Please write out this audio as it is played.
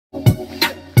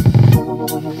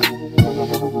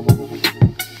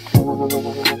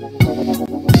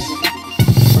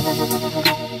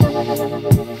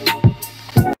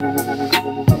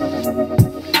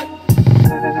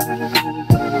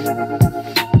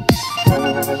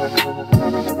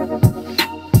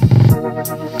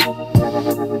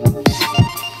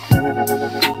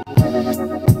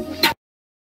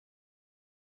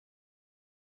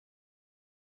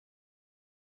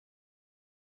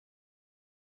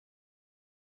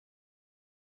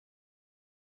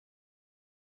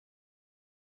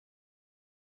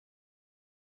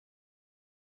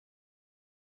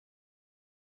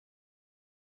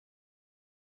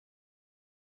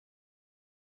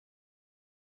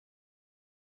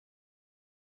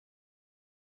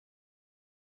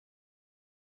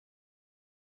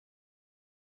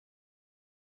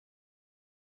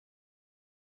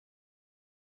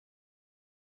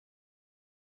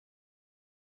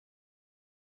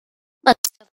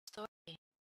Let's tell the story,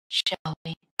 shall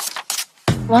we?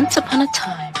 Once upon a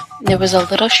time, there was a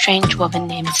little strange woman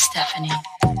named Stephanie.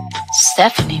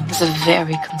 Stephanie was a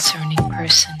very concerning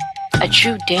person, a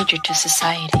true danger to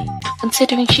society,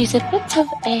 considering she's a bit of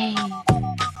a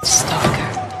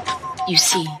stalker. You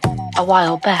see, a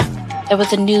while back, there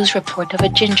was a news report of a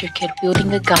ginger kid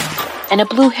wielding a gun and a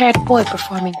blue-haired boy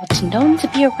performing what's known to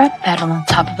be a rap battle on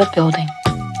top of a building.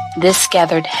 This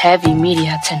gathered heavy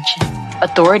media attention.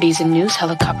 Authorities and news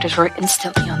helicopters were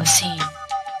instantly on the scene.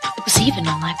 It was even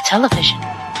on live television.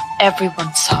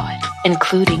 Everyone saw it,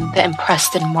 including the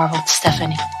impressed and marveled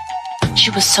Stephanie. She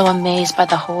was so amazed by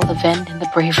the whole event and the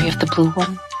bravery of the blue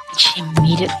one that she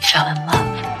immediately fell in love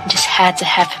and just had to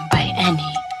have him by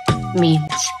any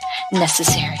means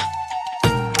necessary.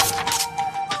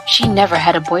 She never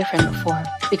had a boyfriend before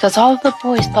because all of the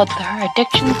boys thought that her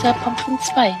addiction to pumpkin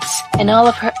spice and all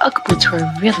of her Ugg boots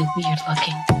were really weird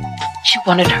looking. She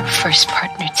wanted her first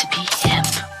partner to be him,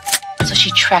 so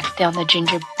she tracked down the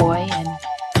ginger boy and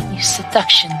used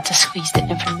seduction to squeeze the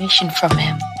information from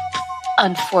him.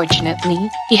 Unfortunately,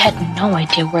 he had no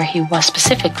idea where he was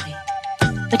specifically,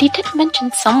 but he did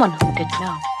mention someone who did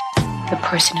know. The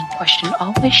person in question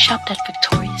always shopped at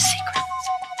Victoria's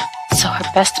Secrets, so her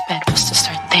best bet was to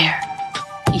start there.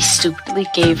 He stupidly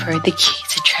gave her the key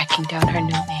to tracking down her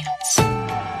new man's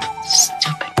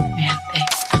stupid man thing.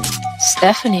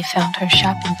 Stephanie found her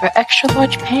shopping for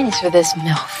extra-large panties for this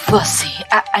MILF pussy.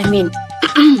 I mean,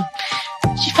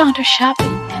 she found her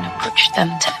shopping and approached them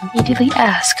to immediately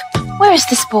ask, "Where is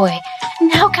this boy?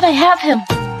 And how can I have him?"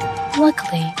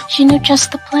 Luckily, she knew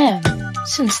just the plan.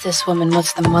 Since this woman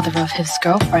was the mother of his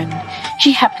girlfriend,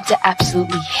 she happened to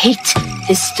absolutely hate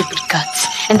his stupid guts,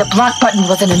 and the block button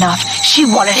wasn't enough. She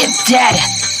wanted him dead!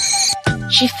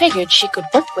 She figured she could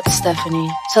work with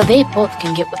Stephanie, so they both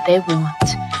can get what they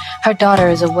want. Her daughter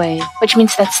is away, which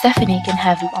means that Stephanie can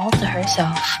have him all to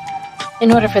herself.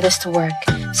 In order for this to work,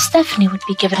 Stephanie would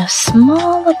be given a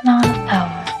small amount of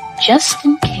power, just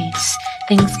in case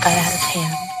things got out of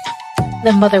hand.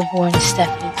 The mother warned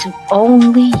Stephanie to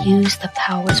only use the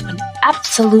powers when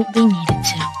absolutely needed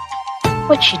to.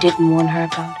 What she didn't warn her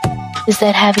about is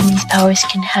that having these powers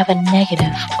can have a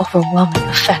negative, overwhelming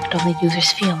effect on the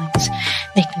user's feelings,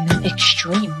 making them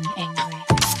extremely angry.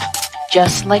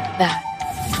 Just like that,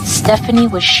 Stephanie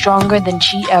was stronger than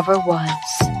she ever was.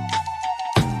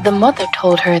 The mother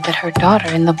told her that her daughter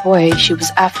and the boy she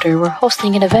was after were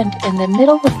hosting an event in the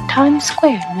middle of Times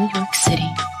Square, New York City.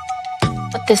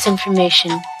 With this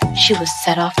information, she was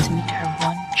set off to meet her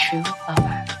one true lover.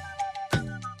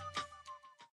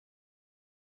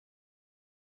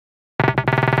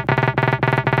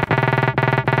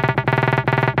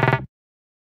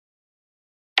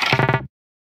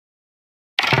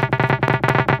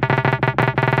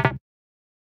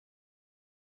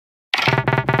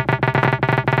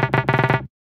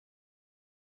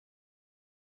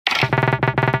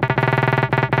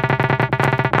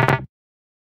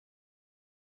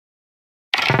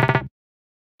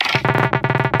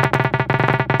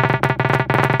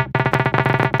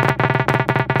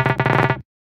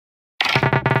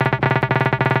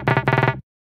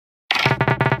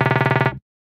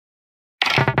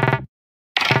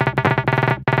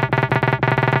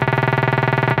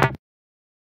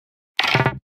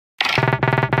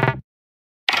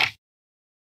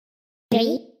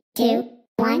 Three, two,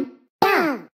 one,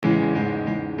 go!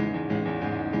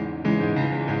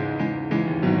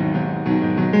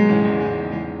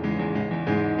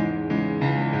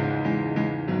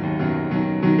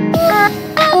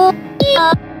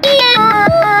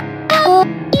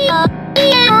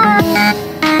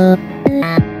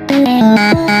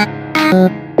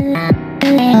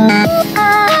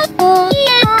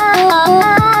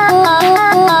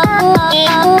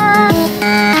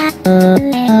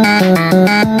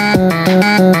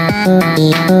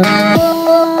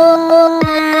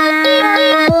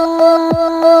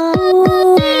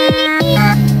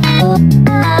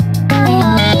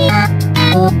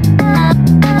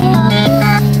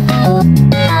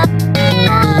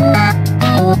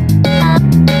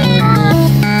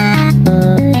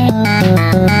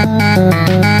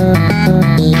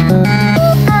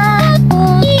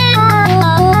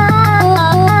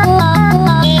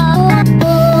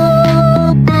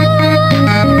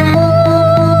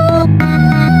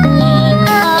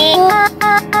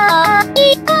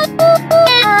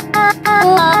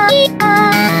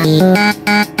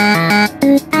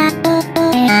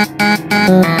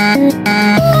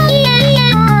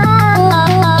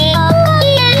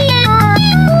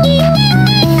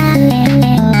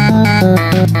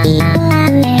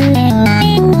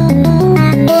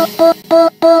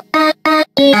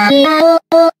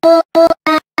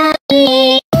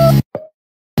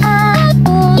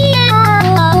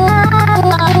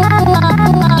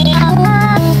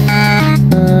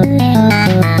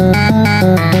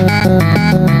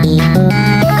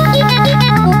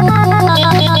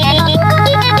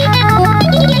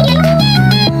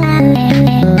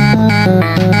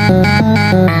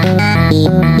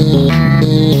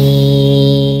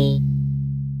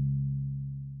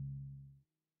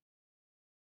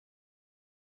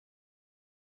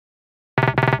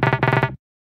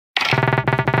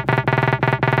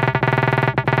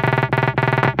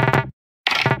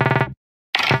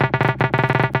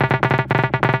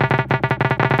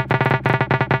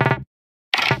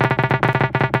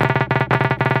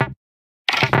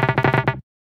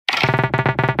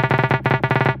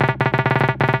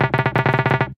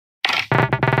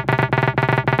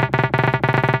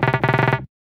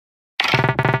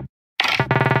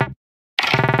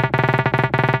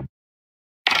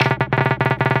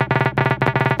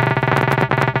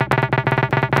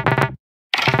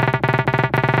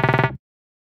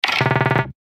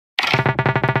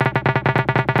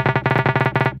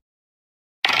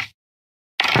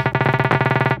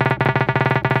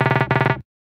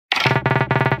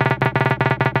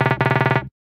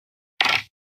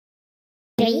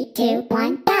 2,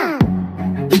 1, go!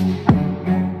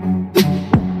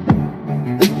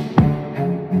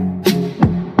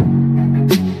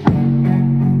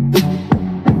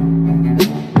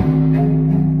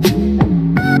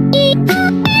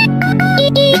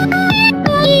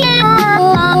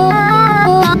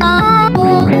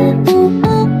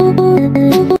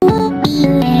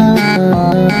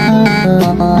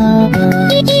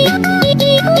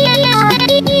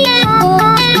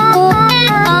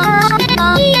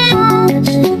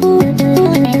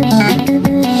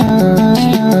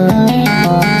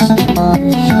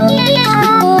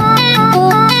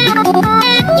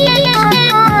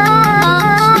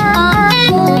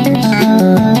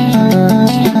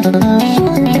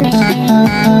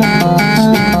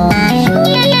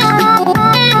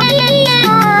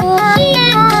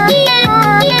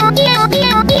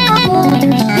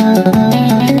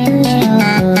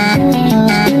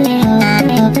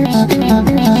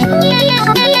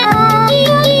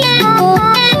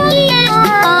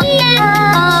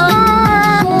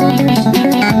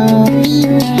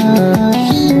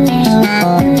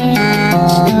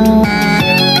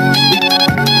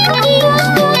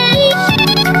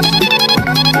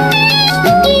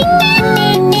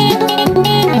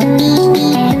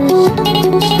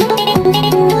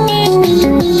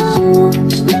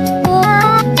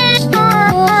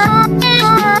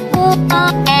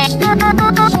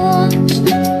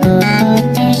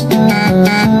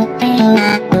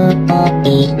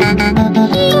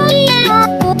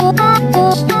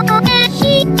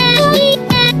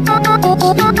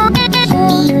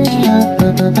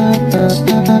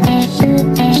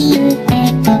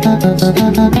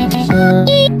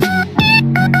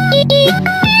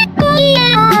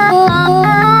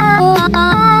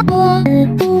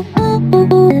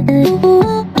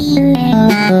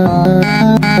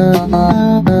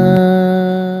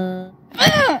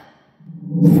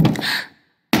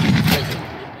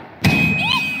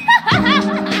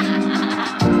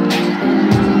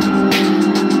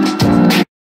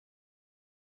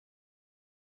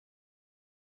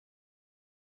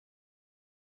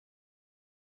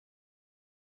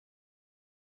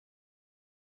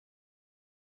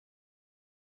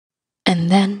 And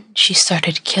then she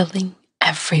started killing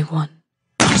everyone,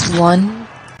 one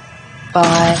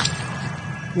by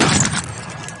one.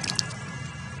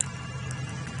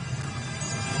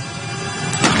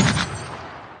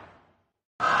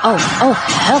 Oh,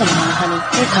 hell no, honey.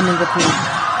 You're coming with me.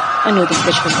 I knew this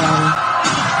bitch was wrong.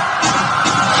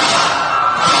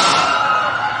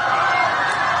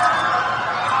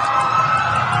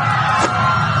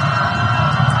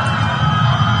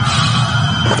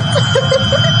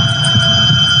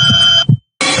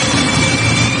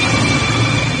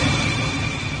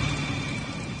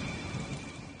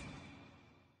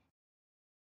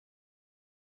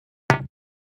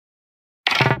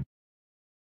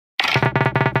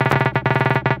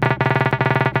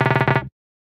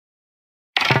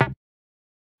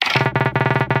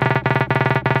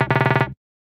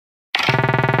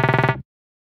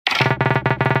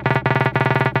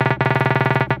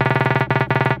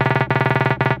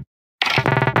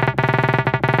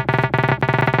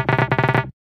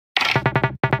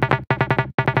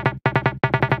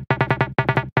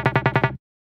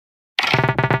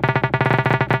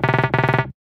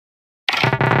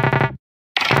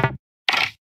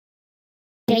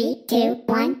 Three, two,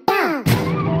 one, go!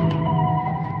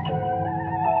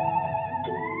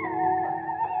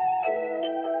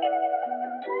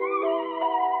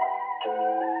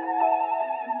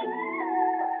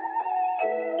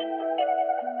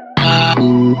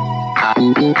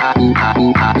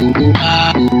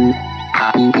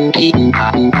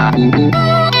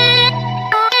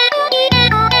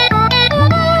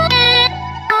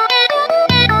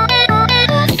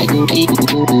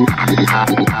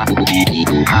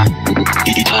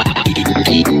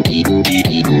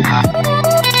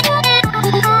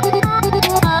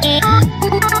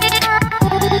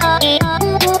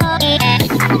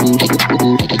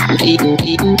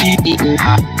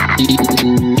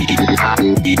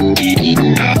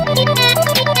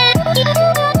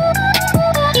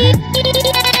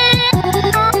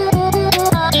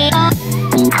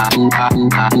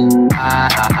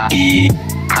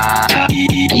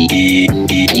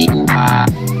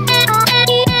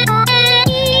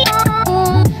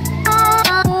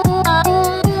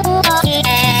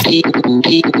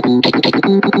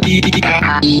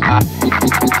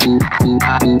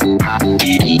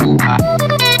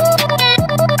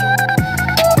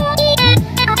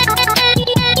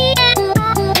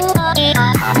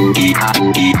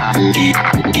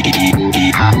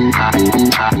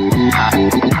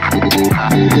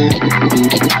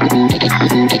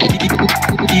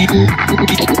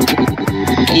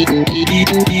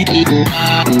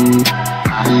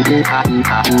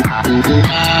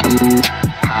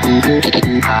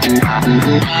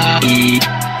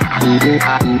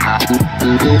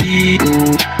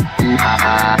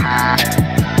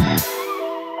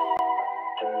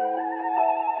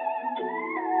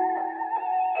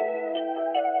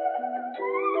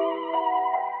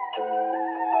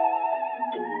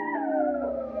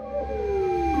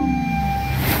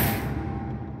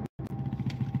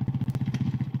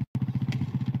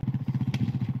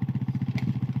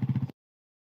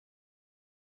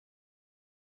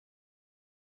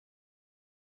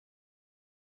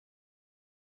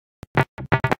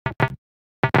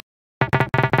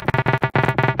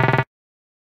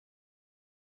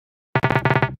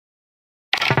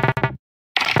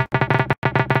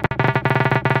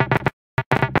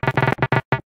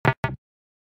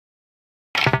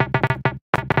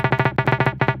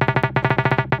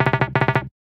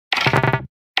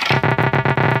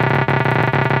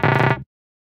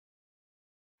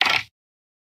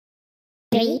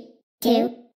 Three,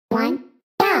 two, one,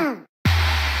 go!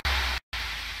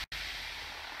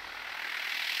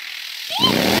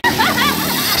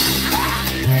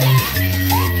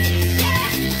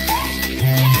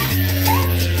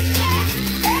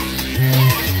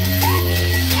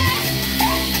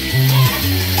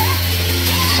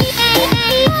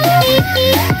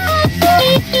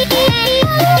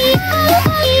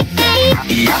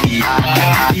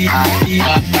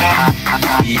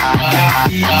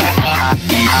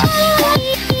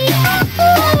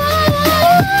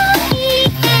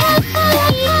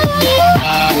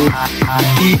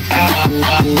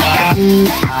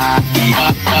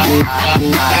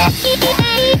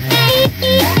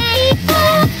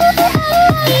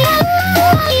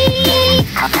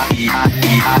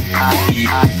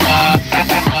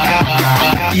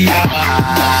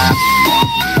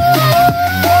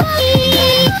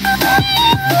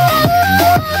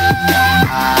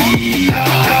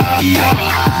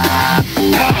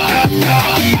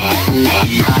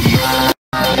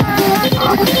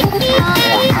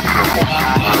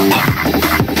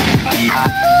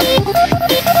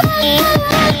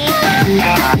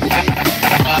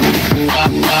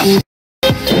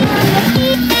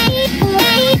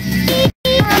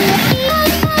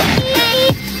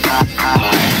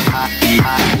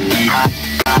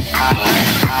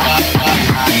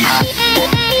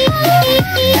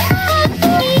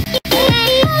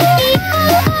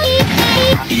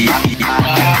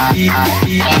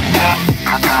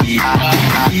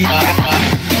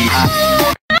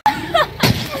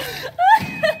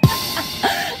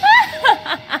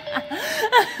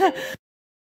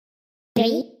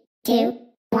 Three, two,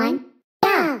 one,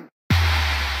 go!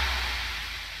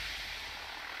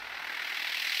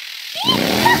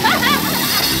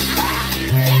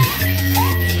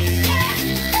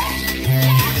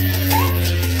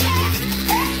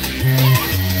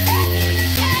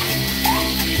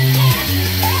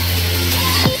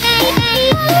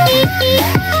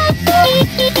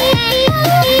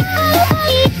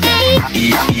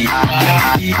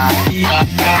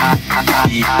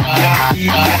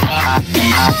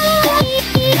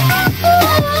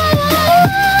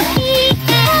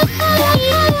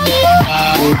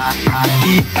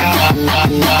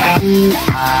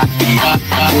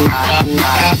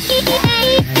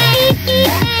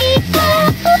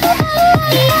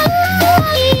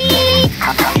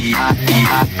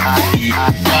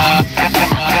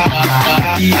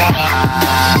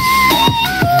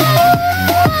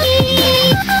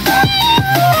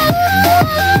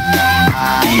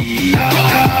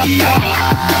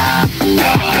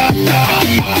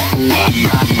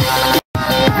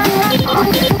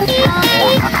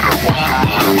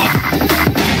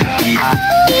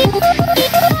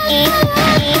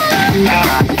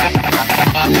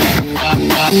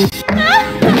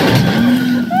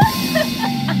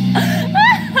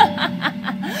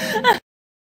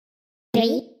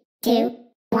 Three, two,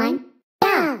 one,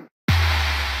 go!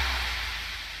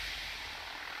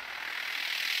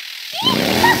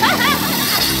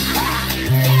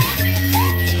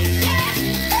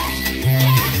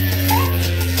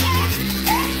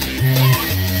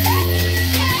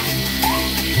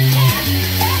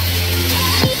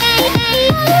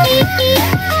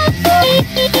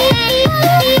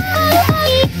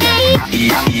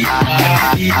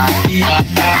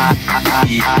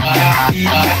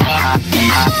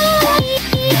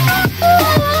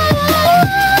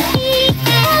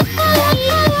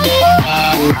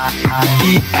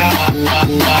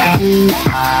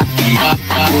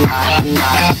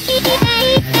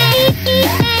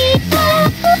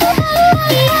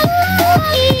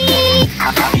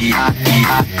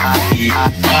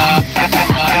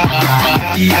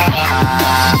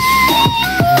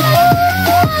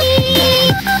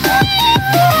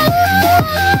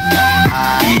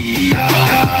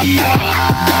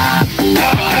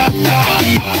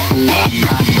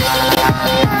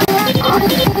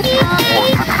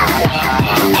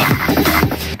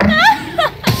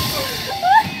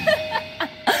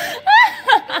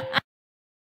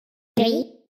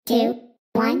 Three, two,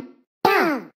 one,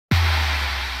 go!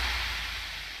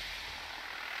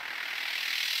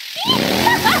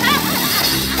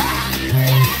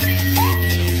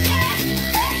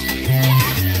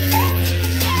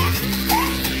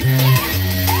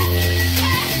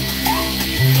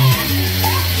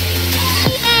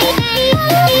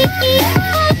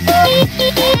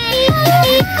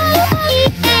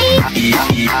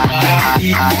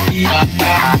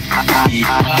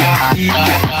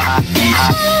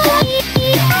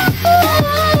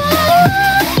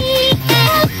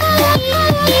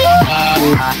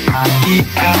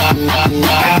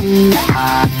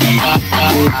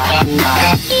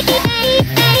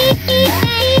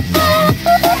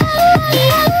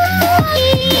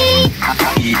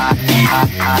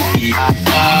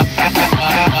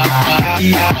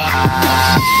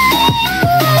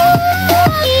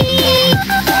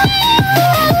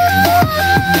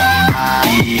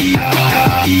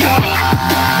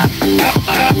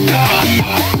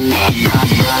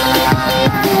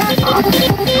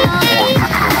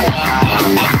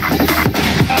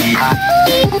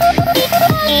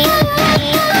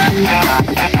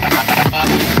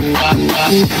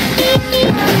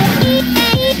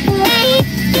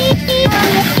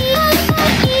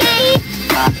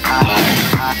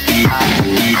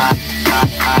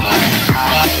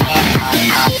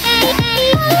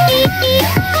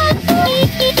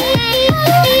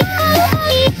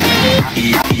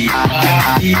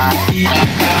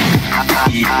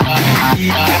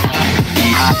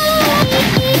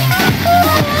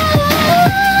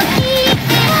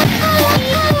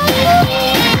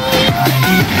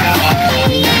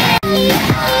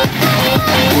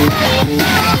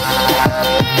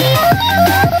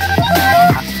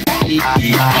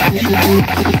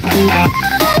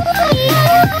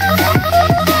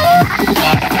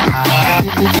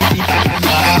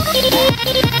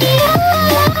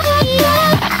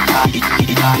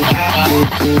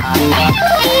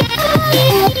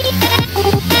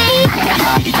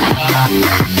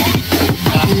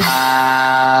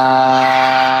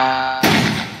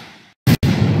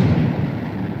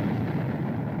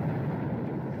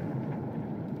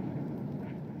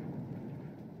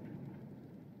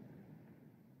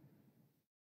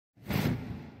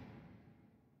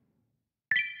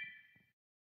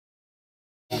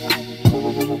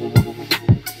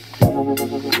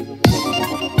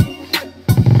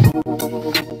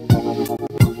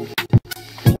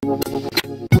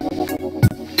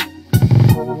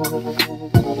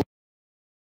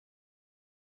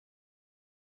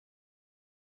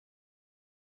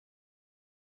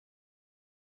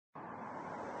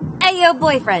 Hey, yo,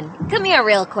 boyfriend, come here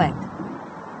real quick.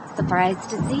 Surprised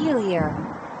to see you here.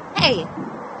 Hey,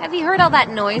 have you heard all that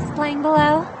noise playing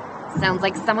below? Sounds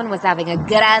like someone was having a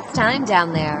good-ass time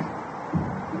down there.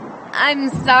 I'm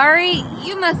sorry,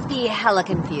 you must be hella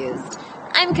confused.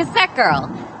 I'm Cassette Girl.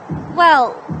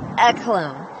 Well, a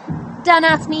clone. Don't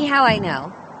ask me how I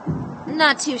know.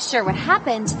 Not too sure what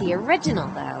happened to the original,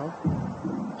 though.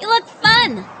 You look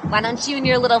fun. Why don't you and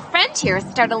your little friend here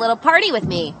start a little party with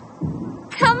me?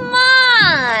 Come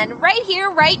on! Right here,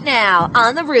 right now,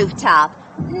 on the rooftop.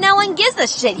 No one gives a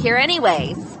shit here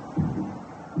anyways.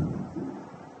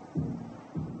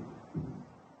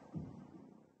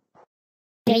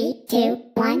 Three, two,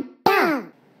 one,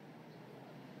 go!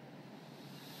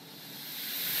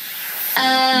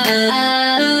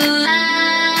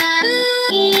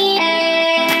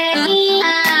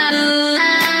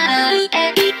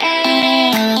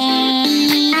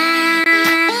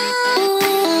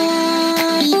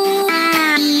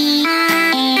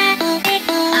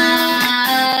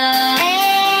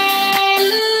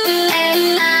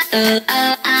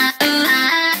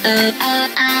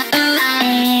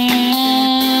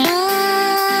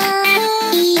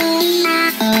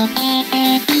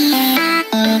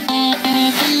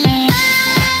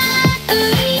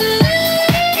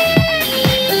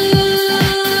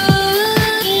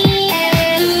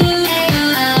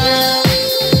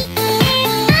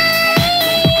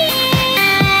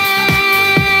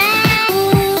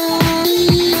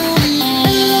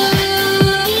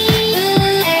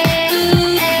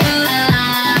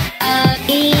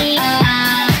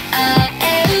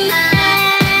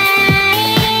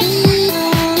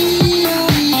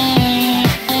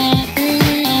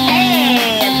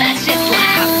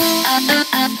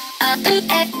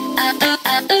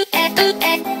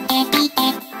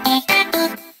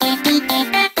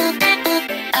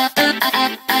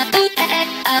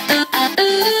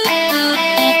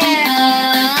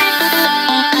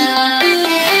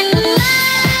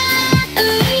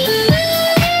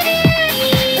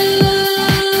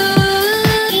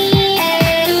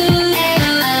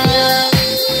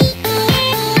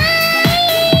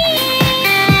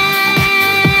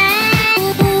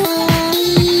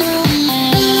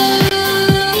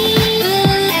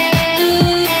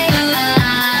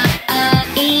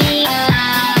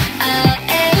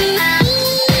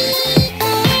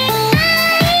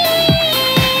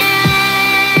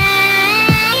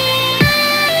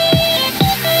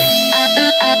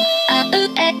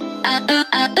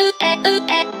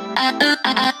 I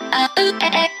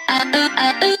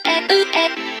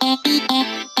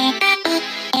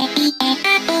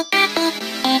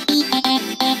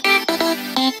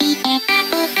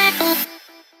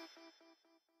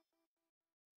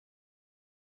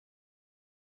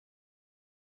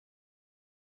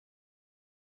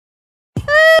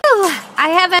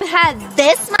haven't had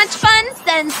this much fun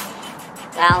since,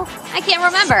 well, I can't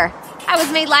remember. I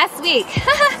was made last week.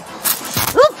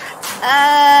 Oop.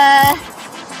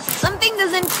 Something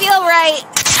doesn't feel right.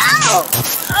 Ow!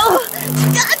 Oh,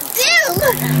 goddamn!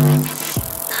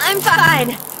 I'm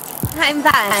fine. I'm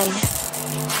fine.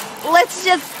 Let's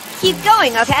just keep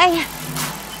going, okay?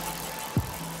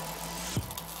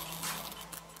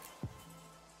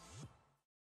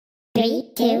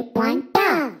 Three, two, one,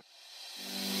 go!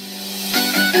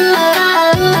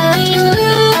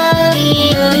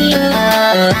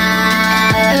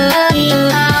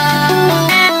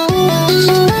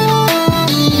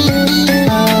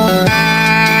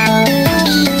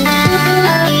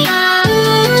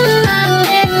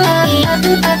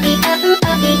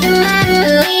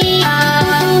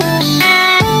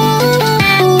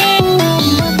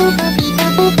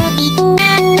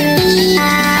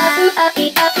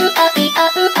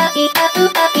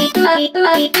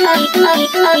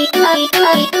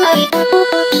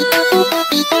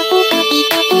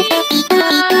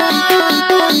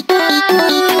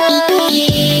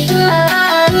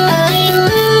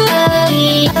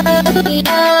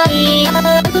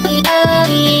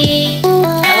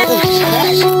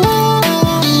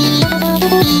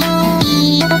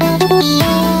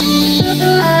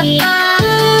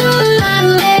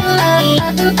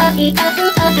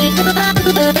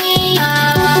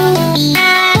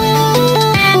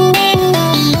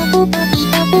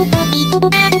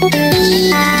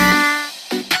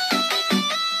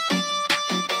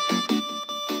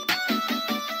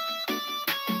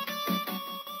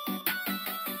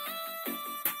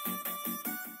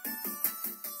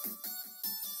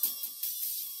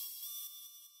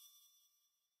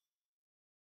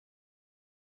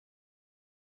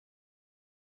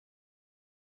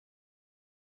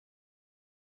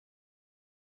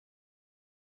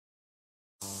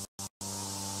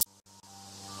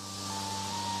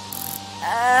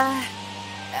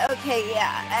 Okay,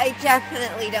 yeah, I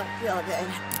definitely don't feel good.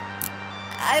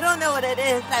 I don't know what it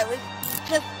is, I was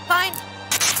just fine.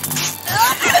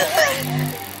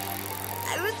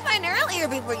 I was fine earlier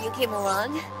before you came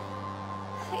along.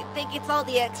 I think it's all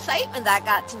the excitement that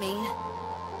got to me.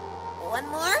 One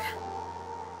more?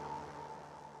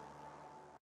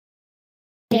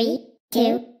 3,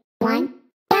 2, 1,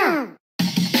 go!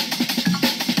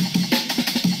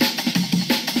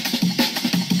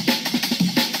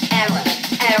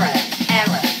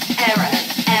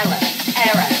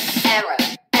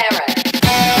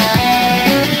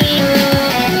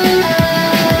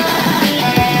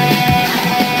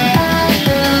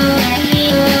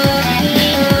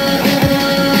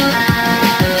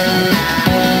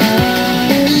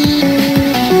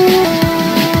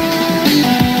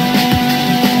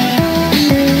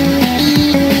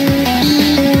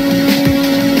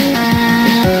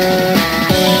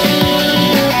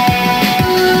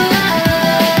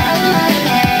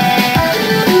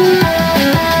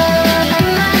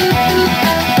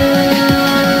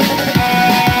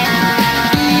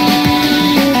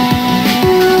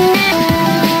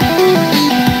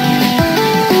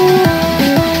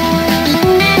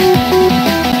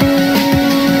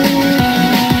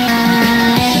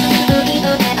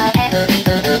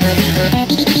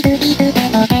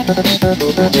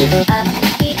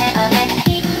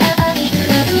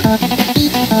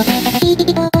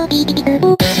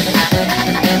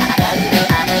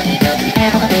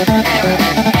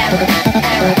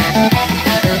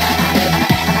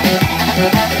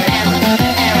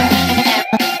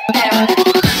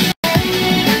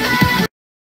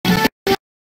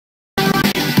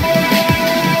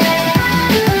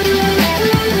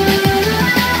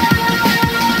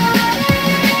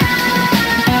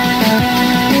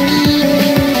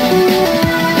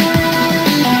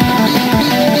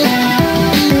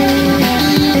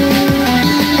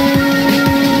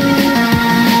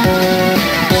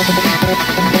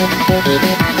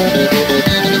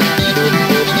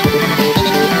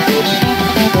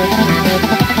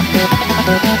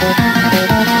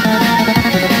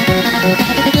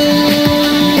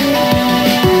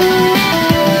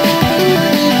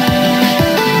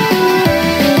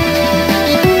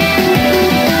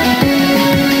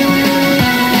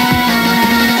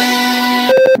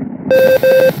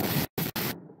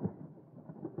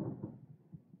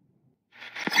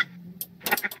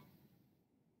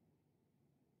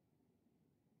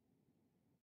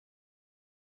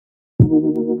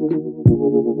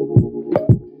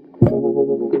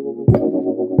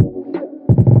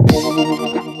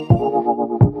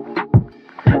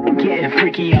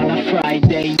 karaoke on a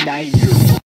Friday night.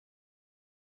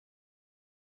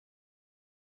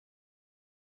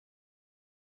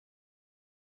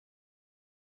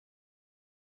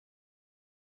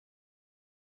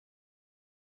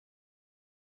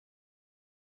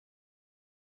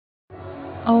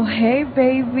 Oh, hey,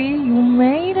 baby, you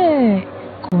made it.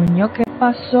 Coño, ¿qué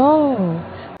pasó?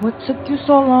 What took you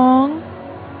so long?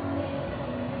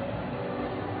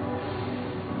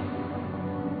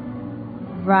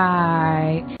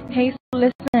 Right. Hey, so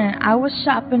listen, I was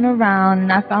shopping around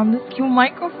and I found this cute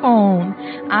microphone.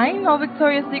 I ain't know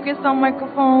Victoria's Secret sell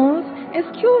microphones. It's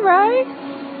cute,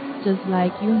 right? Just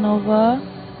like you, Nova.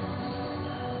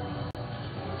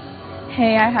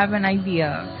 Hey, I have an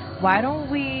idea. Why don't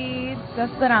we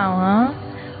just sit down,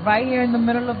 huh? Right here in the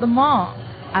middle of the mall.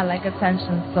 I like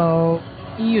attention, so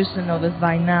you should know this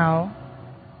by now.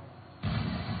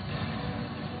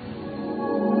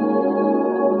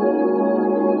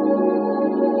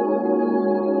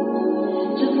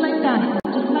 Just like that,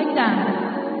 just like that.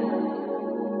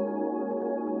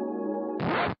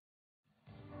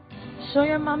 Show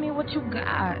your mommy what you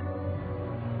got.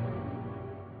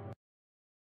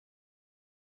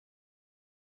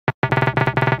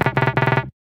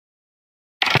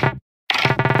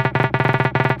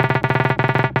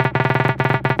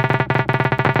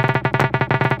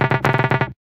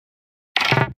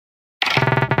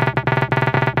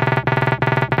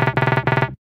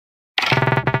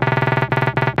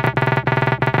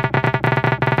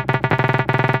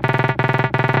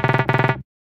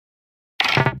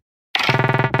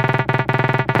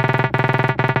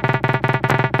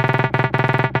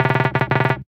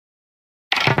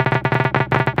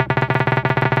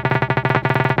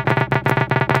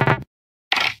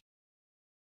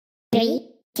 Three,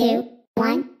 two,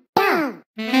 one, go!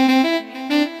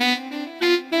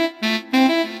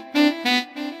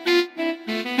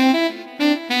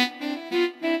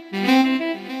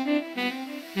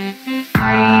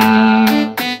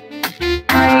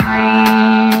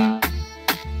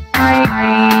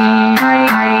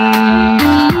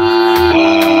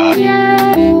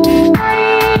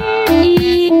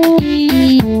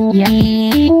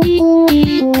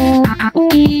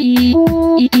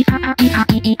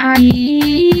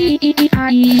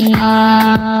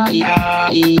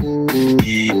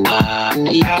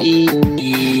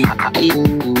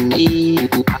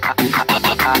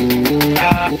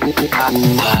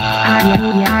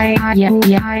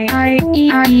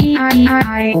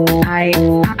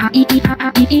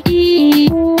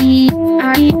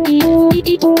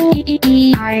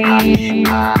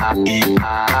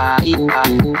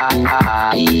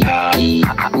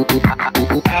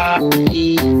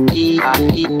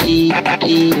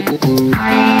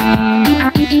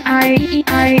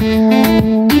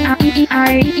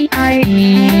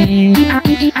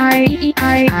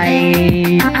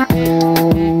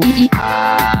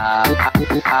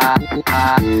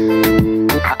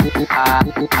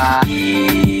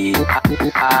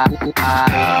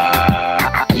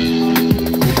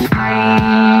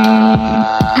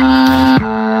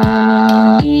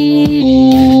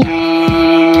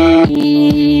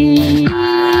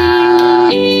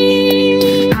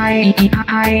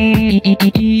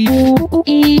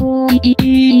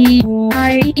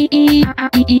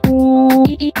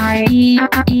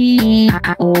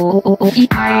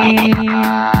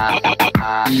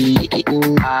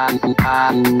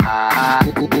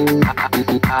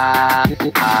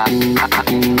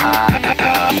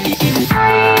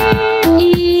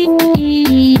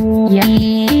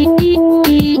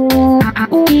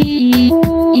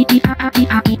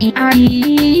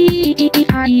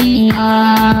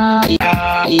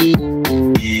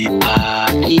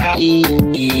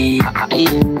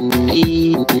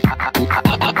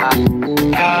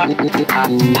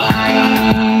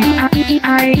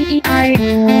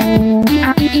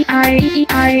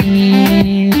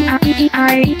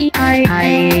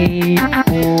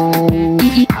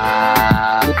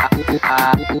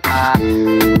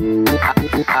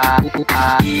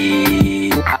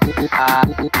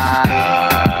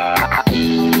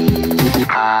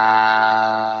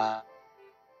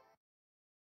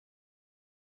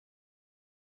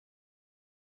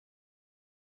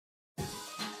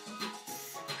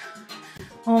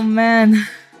 Oh man,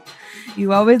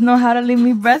 you always know how to leave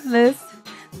me breathless.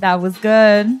 That was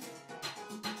good.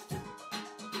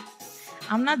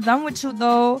 I'm not done with you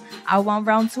though. I want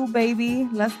round 2, baby.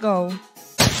 Let's go.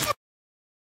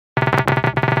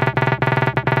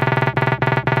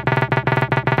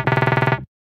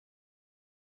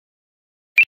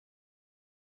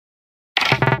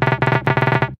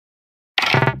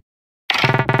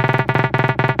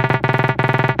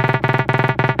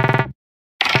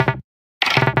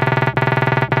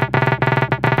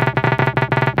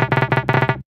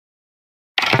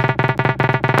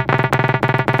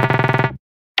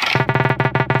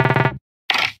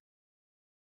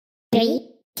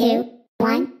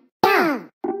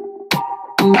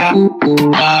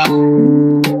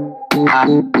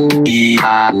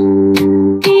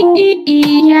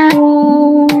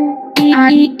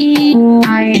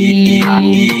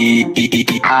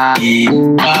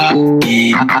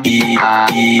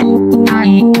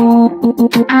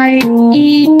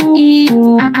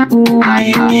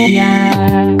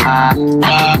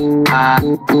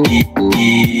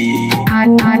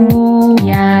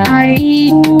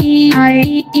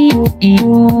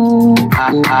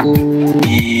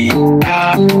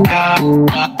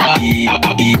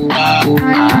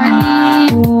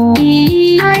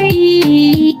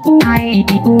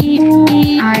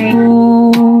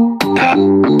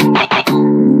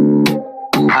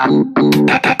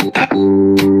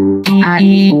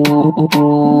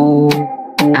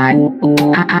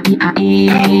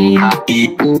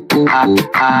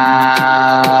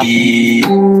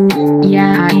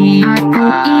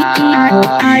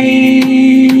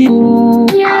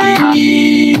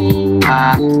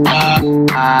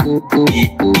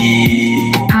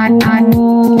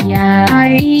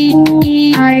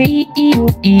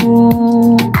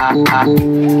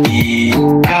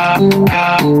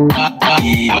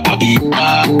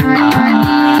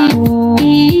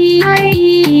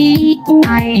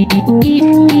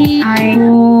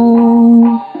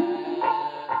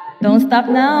 Don't stop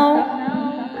now.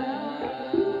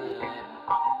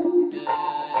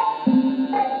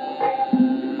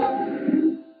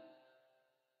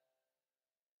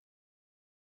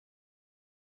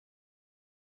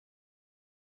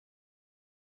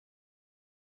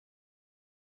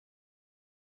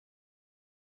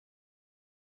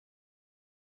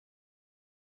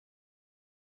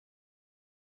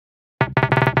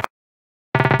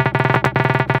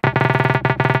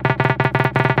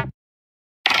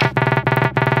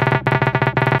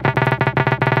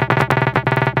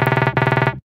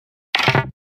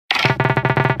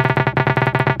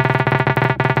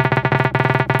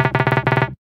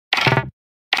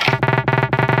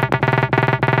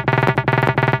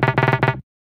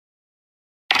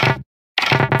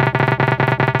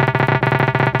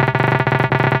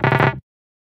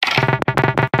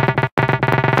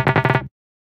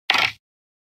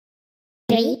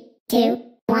 Three,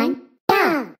 two, one,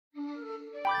 go!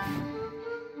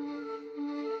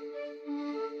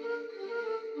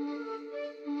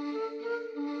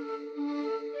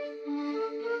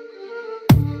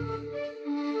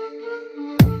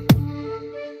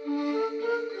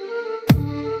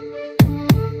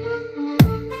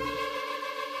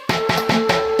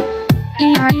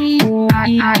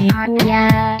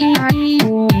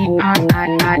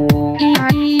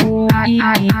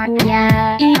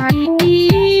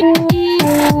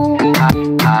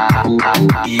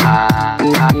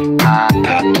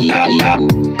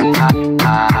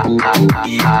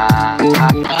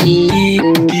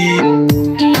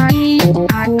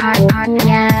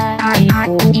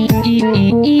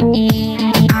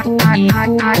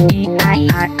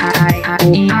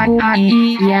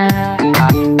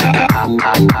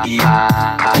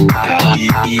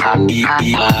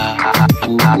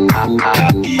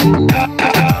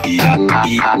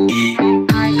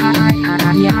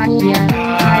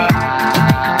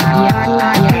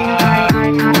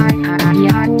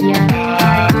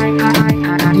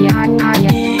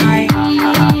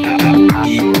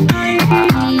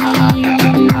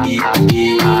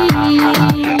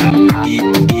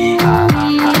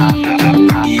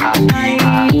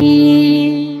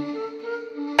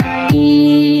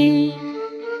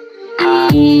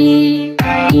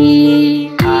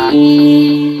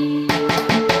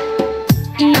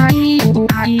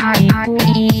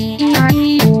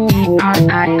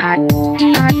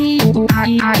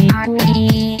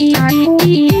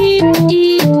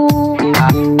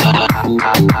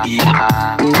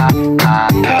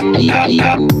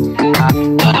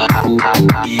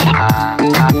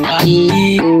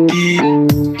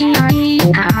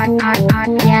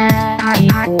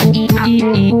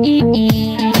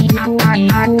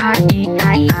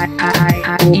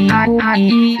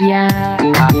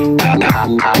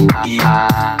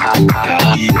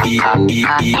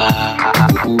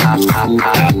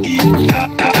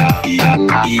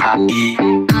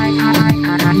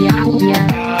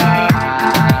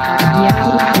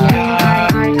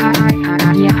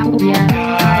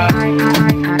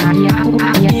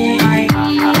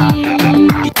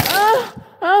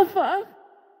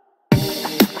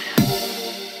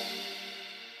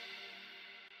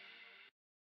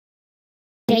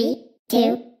 Three,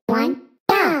 two, one,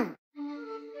 go!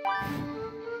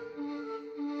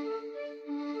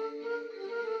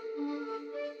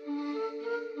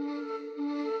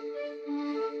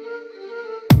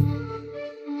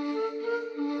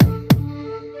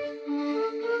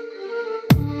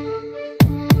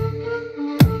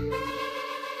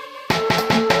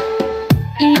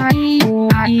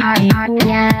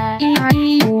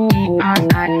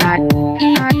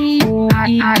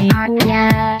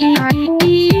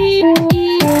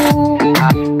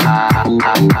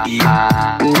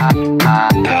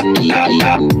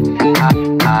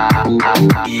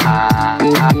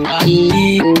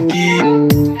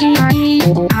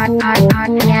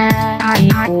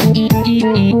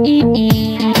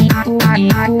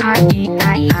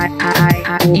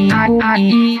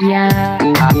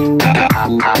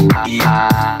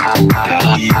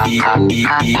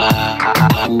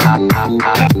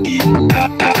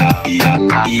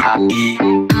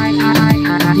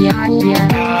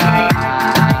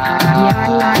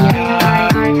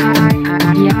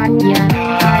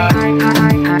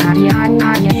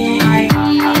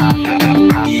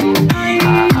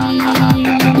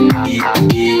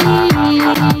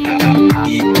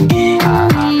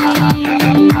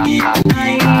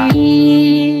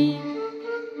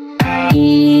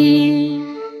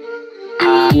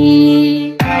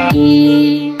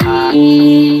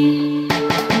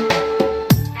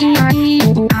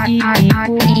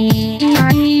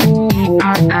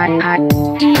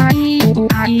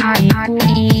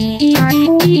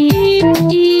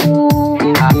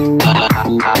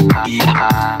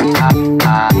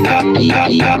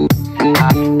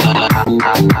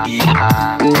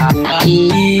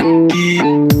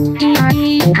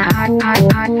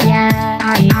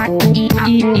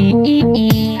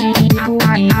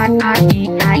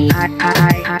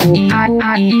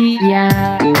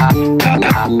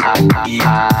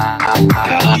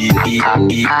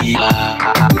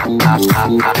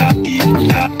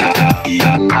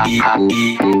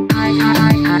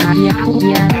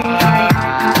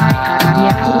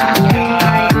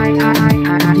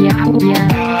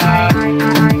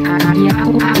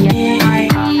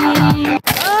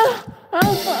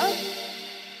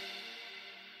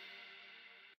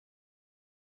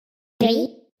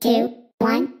 Three, two,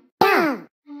 one, go!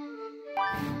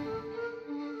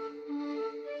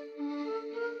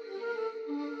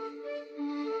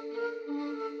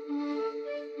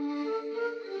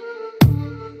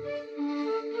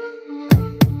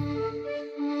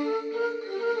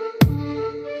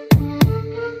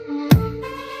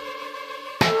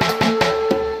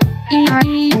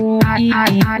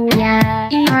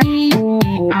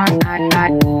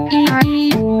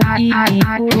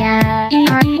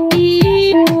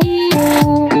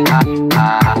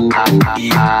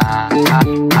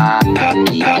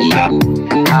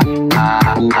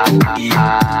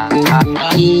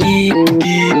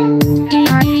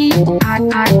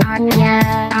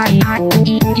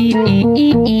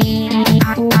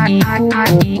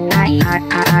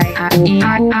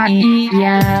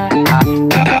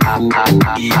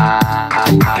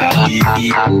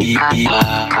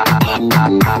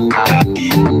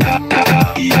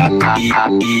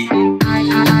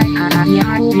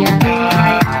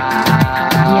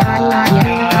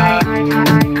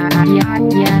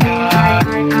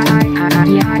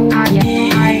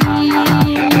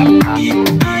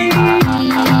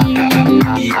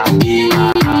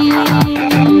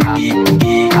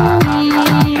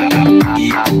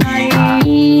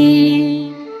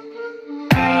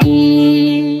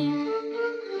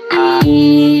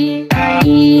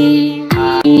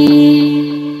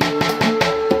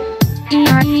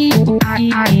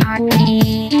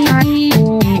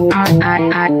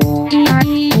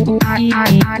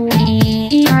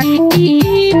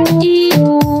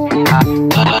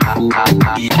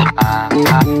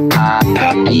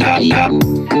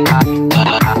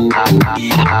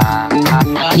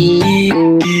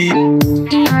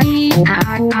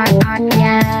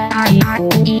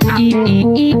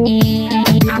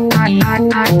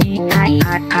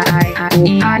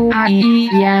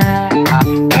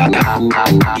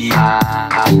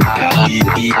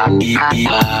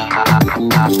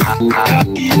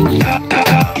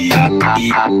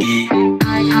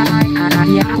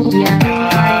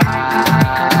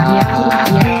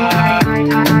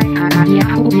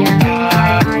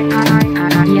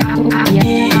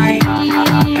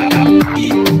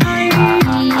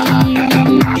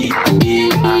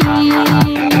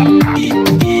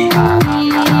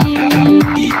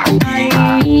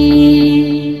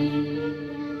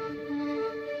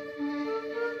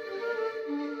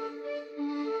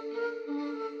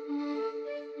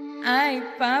 Ay,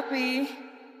 papi.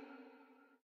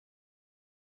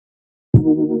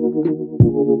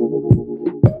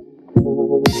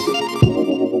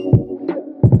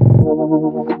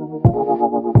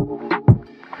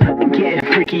 Get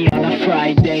freaky on a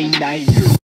Friday night.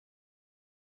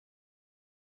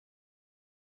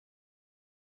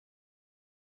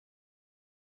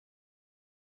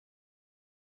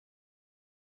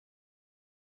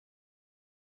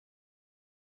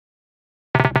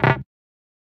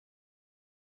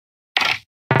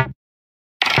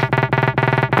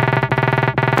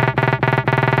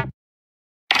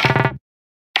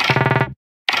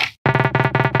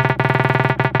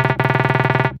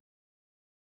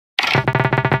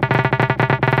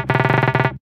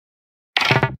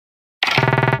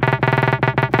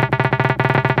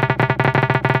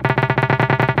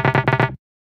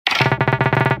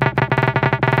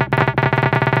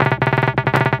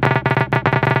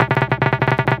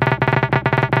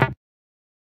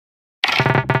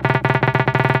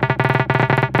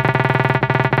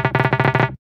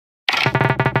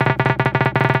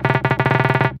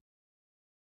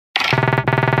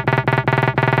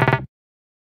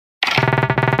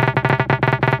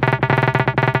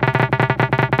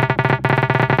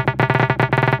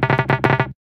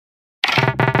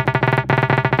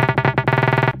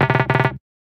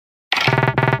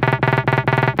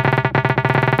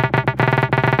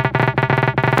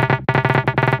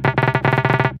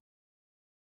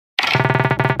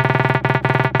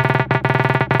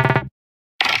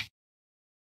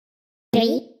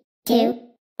 3, 2,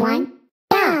 1,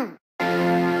 go!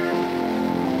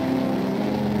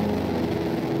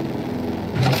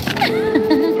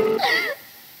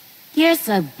 You're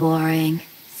so boring,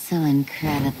 so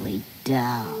incredibly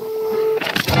dull.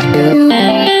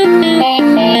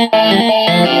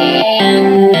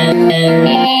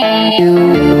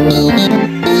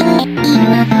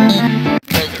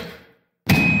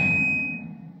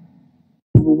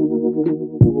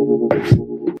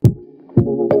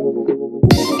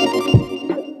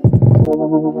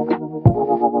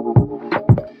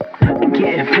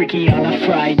 Getting freaky on a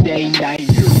Friday night.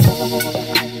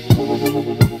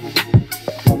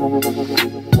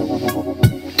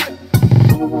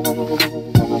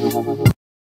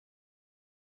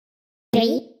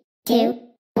 3, 2,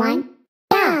 1,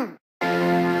 go!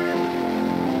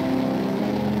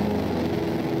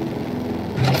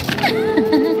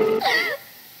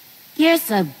 You're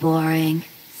so boring,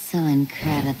 so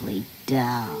incredibly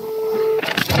dull.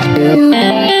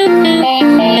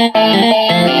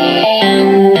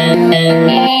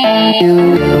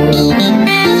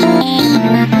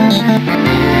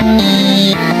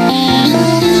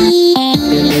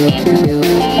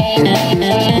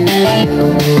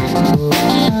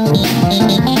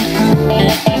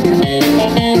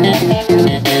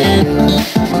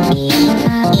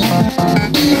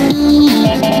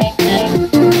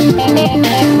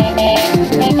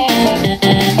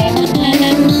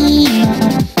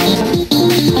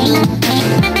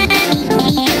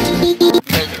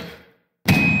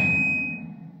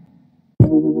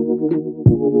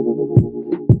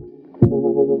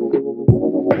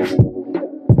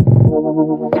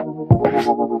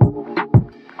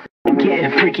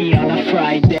 Getting freaky on a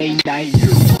Friday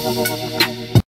night.